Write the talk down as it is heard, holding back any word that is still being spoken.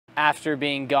After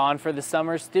being gone for the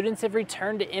summer, students have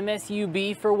returned to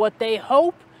MSUB for what they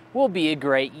hope will be a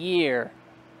great year.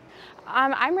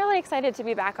 I'm really excited to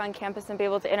be back on campus and be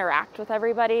able to interact with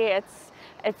everybody. It's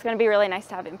going to be really nice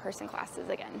to have in-person classes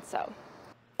again.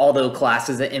 Although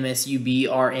classes at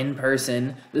MSUB are in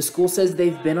person, the school says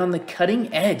they've been on the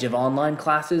cutting edge of online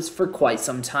classes for quite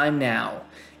some time now.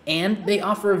 And they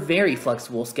offer a very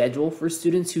flexible schedule for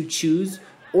students who choose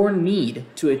or need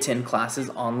to attend classes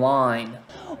online.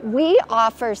 We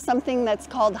offer something that's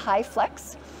called High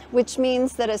Flex, which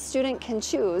means that a student can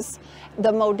choose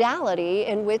the modality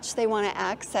in which they want to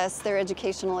access their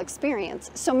educational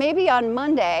experience. So maybe on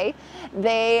Monday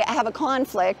they have a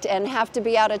conflict and have to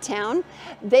be out of town.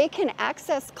 They can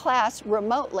access class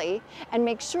remotely and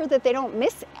make sure that they don't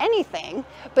miss anything,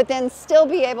 but then still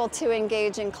be able to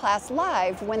engage in class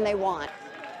live when they want.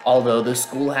 Although the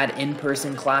school had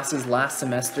in-person classes last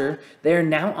semester, they are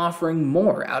now offering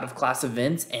more out-of-class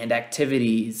events and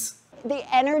activities. The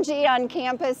energy on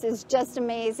campus is just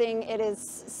amazing. It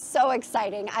is so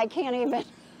exciting. I can't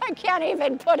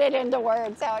even put it into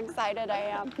words how excited I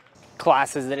am.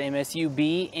 Classes at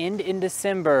MSUB end in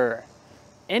December.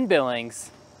 In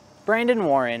Billings, Brandon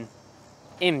Warren,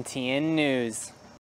 MTN News.